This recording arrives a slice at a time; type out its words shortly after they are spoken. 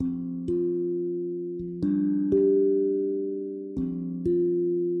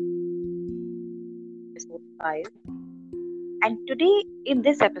5. And today, in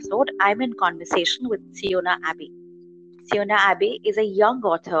this episode, I'm in conversation with Siyona Abbey. Siyona Abbey is a young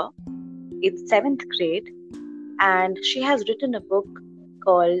author in 7th grade, and she has written a book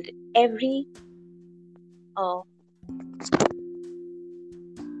called uh,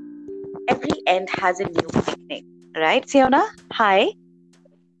 Every End Has a New Beginning. Right, Siyona? Hi.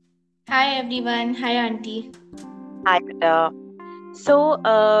 Hi everyone. Hi Auntie. Hi, Peter.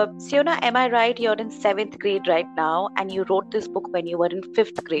 Siyona, am I right? You're in 7th grade right now, and you wrote this book when you were in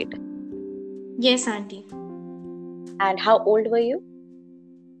 5th grade. Yes, Auntie. And how old were you?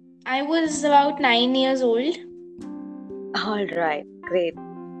 I was about 9 years old. All right, great.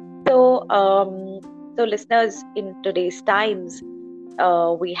 So, listeners, in today's times,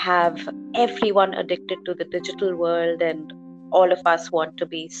 we have everyone addicted to the digital world, and all of us want to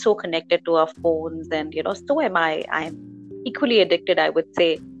be so connected to our phones. And so am I. I'm equally addicted, I would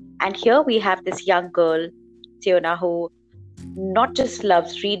say. And here we have this young girl, Siyona, who not just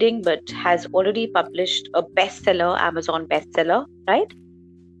loves reading but has already published a bestseller, Amazon bestseller, right,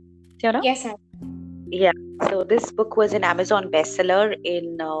 Siyona? Yes, Auntie. Yeah. So this book was an Amazon bestseller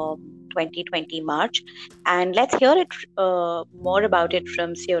in 2020 March, and let's hear it more about it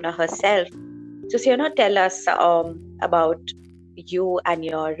from Siyona herself. So Siyona, tell us about you and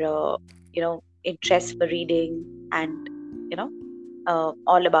your interest for reading, and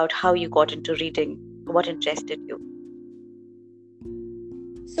all about how you got into reading. What interested you?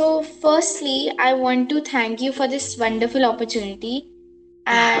 So, firstly, I want to thank you for this wonderful opportunity.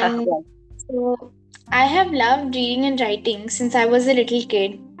 And so, I have loved reading and writing since I was a little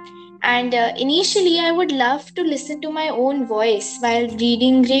kid. And initially, I would love to listen to my own voice while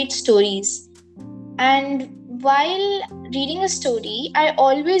reading great stories. And while reading a story, I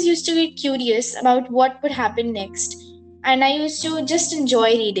always used to get curious about what would happen next. And I used to just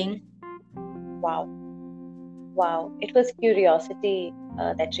enjoy reading. Wow. Wow. It was curiosity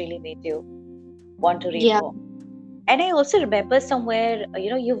that really made you want to read Yeah, more. And I also remember somewhere,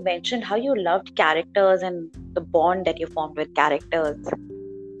 you mentioned how you loved characters and the bond that you formed with characters.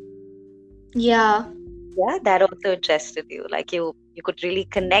 yeah, Yeah, that also interested you. Like you could really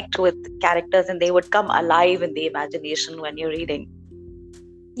connect with characters and they would come alive in the imagination when you're reading.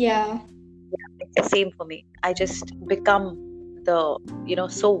 yeah. It's the same for me. I just become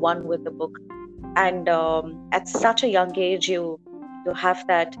so one with the book. And at such a young age, you have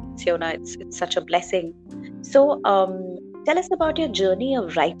that, Siona. It's such a blessing. So tell us about your journey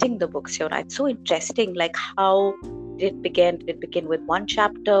of writing the book, Siona. It's so interesting. Like, how did it begin? Did it begin with one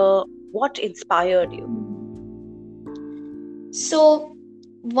chapter? What inspired you? So,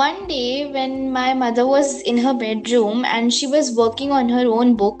 one day when my mother was in her bedroom and she was working on her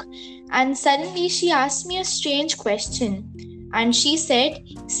own book, and suddenly she asked me a strange question. And she said,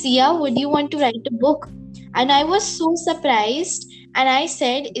 Sia, would you want to write a book? And I was so surprised. And I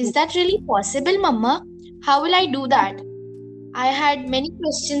said, is that really possible, Mama? How will I do that? I had many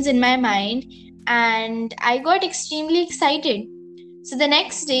questions in my mind and I got extremely excited. So the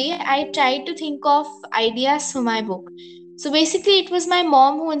next day, I tried to think of ideas for my book. So basically, it was my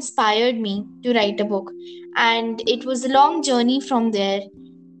mom who inspired me to write a book, and it was a long journey from there.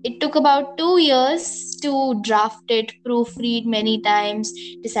 It took about 2 years to draft it, proofread many times,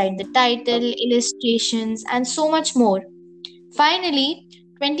 decide the title, illustrations, and so much more. Finally,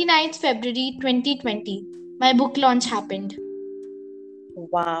 29th February 2020, my book launch happened.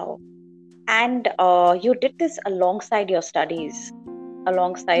 Wow. And you did this alongside your studies,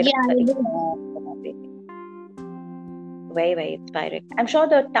 alongside Yeah, of I studying did. and everything. Very, very inspiring. I'm sure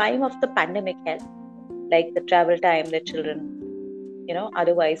the time of the pandemic helped, like the travel time that children,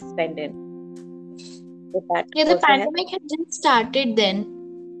 otherwise spend in. Did that Yeah, the also help? pandemic had just started then.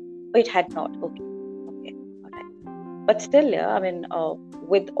 Oh, it had not. Okay. Okay. All right. But still, yeah, I mean,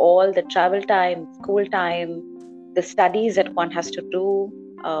 with all the travel time, school time, the studies that one has to do,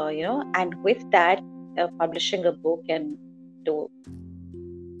 and with that, publishing a book and do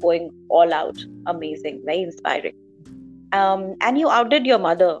going all out, amazing, very inspiring. And you outdid your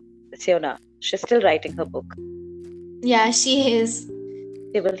mother, Siona. She's still writing her book. Yeah, she is.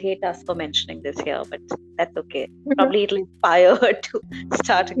 She will hate us for mentioning this here, but that's okay. Probably it'll inspire her to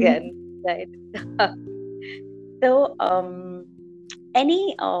start again, right? So,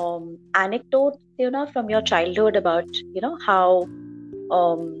 any anecdote, from your childhood about, how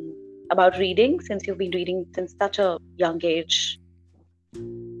about reading, since you've been reading since such a young age?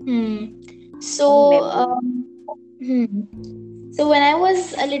 Hmm. Any So, memory? hmm. So when I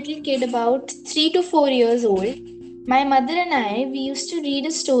was a little kid, about 3 to 4 years old, my mother and I we used to read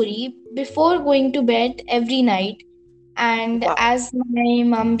a story before going to bed every night. And Wow. as my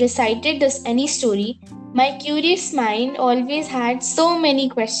mom recited this any story, My curious mind always had so many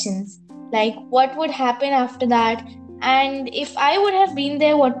questions, like what would happen after that, and if I would have been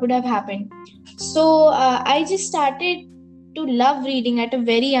there, what would have happened. So I just started to love reading at a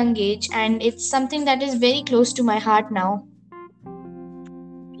very young age, and it's something that is very close to my heart now.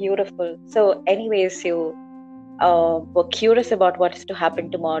 Beautiful. So, anyways, you were curious about what's to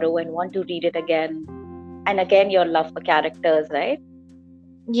happen tomorrow and want to read it again. And again, your love for characters, right?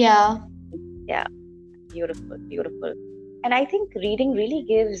 Yeah. Yeah, beautiful, beautiful. And I think reading really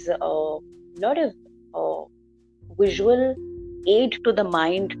gives a lot of uh, visual aid to the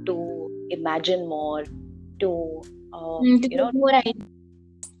mind to imagine more, to, To you know, get more ideas.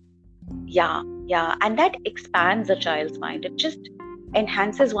 yeah, yeah. And that expands a child's mind. It just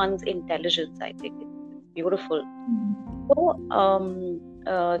enhances one's intelligence, I think. It's beautiful. So,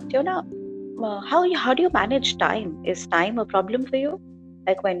 Tiona, how do you manage time? Is time a problem for you?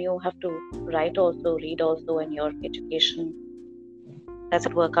 Like when you have to write also, read also, and your education, does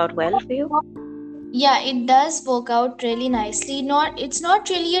it work out well for you? Yeah, it does work out really nicely. Not It's not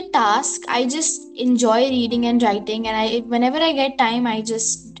really a task. I just enjoy reading and writing, and I whenever I get time, I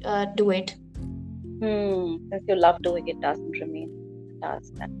just do it. Since you love doing it, doesn't remain a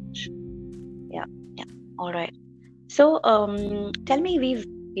task that much. Yeah, yeah. All right. So, tell me,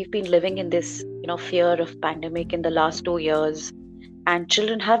 we've been living in this, fear of pandemic in the last 2 years, and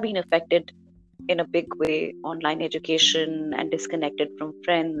children have been affected in a big way, online education and disconnected from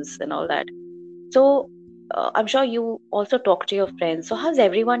friends and all that. So, I'm sure you also talk to your friends. So, how's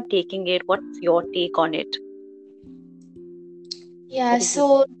everyone taking it? What's your take on it? Yeah, What do you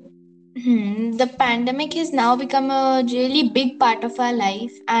so the pandemic has now become a really big part of our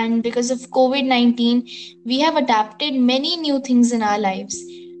life, and because of COVID-19, we have adapted many new things in our lives.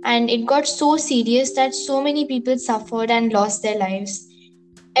 And it got so serious that so many people suffered and lost their lives.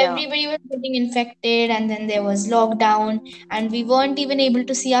 Yeah. Everybody was getting infected, and then there was lockdown, and we weren't even able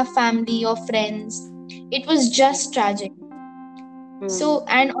to see our family or friends. It was just tragic. Mm, So,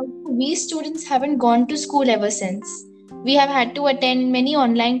 and also, we students haven't gone to school ever since. We have had to attend many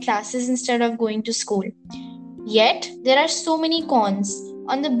online classes instead of going to school. Yet, there are so many cons.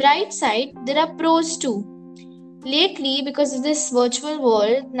 On the bright side, there are pros too. Lately, because of this virtual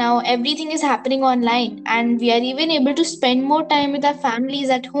world, now everything is happening online, and we are even able to spend more time with our families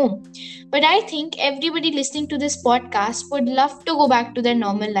at home. But I think everybody listening to this podcast would love to go back to their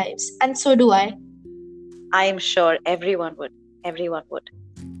normal lives, and so do I. I am sure everyone would. Everyone would.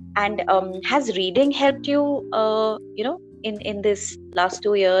 And has reading helped you, in this last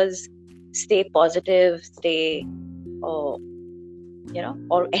 2 years, stay positive, stay, uh,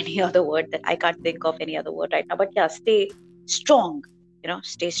 or any other word that I can't think of any other word right now. But yeah, stay strong.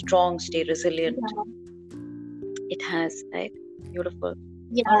 Stay strong, stay resilient. It has, right? Beautiful. All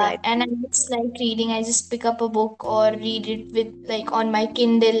Yeah, right. and I just like reading. I just pick up a book or read it with like on my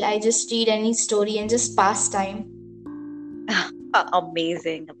Kindle. I just read any story and just pass time.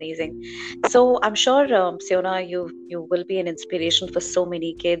 Amazing, amazing. So I'm sure, Siona, you will be an inspiration for so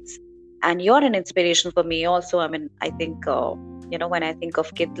many kids, and you're an inspiration for me also. I mean, I think, when I think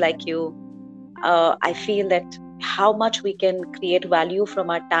of kids like you, I feel that how much we can create value from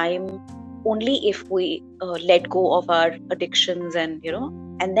our time only if we let go of our addictions, and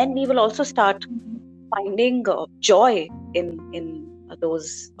then we will also start finding joy in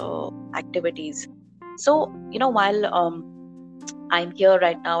those activities. So, while I'm here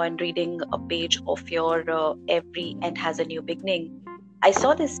right now and reading a page of your Every End Has a New Beginning, I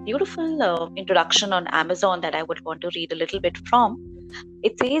saw this beautiful introduction on Amazon that I would want to read a little bit from.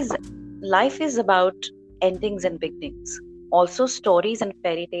 It says, life is about endings and beginnings. Also, stories and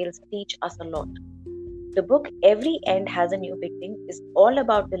fairy tales teach us a lot. The book Every End Has a New Beginning is all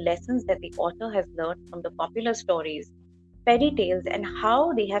about the lessons that the author has learned from the popular stories, fairy tales, and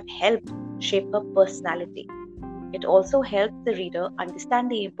how they have helped shape her personality. It also helps the reader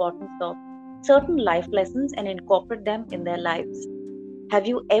understand the importance of certain life lessons and incorporate them in their lives. Have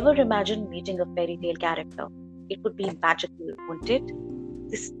you ever imagined meeting a fairy tale character? It would be magical, wouldn't it?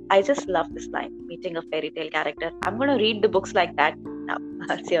 I just love this line, meeting a fairy tale character. I'm going to read the books like that now.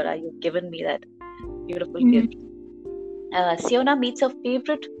 Siona, you've given me that beautiful gift. Mhm. Siona meets her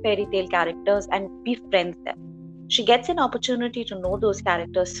favorite fairy tale characters and befriends them. She gets an opportunity to know those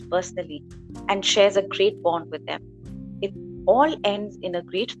characters personally and shares a great bond with them. It all ends in a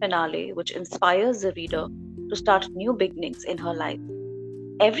great finale which inspires the reader to start new beginnings in her life.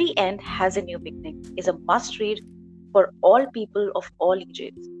 Every End Has a New Beginning is a must read for all people of all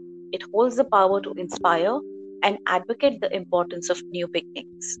ages. It holds the power to inspire and advocate the importance of new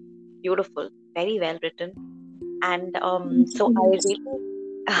beginnings. Beautiful, very well written. And Thank so I you. really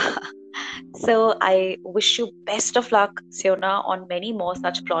So I wish you best of luck, Siona, on many more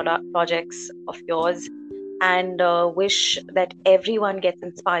such product projects of yours, and wish that everyone gets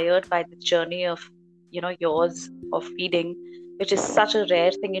inspired by the journey of yours of feeding, which is such a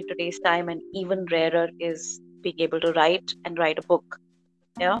rare thing in today's time, and even rarer is being able to write a book.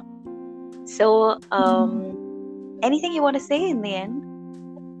 Yeah. So anything you want to say in the end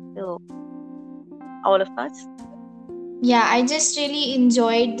to all of us? Yeah, I just really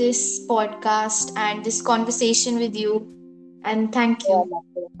enjoyed this podcast and this conversation with you. And thank Yeah,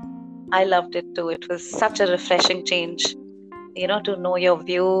 you. I loved it too. It was such a refreshing change, to know your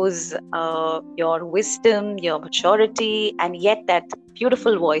views, your wisdom, your maturity, and yet that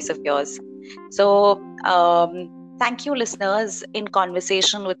beautiful voice of yours. So, thank you, listeners, in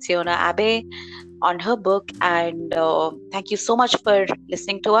conversation with Siyona Abbey on her book. And thank you so much for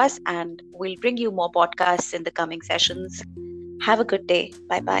listening to us. And we'll bring you more podcasts in the coming sessions. Have a good day.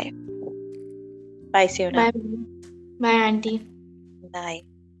 Bye bye. Bye, Siyona. Bye. Bye, Auntie. Bye.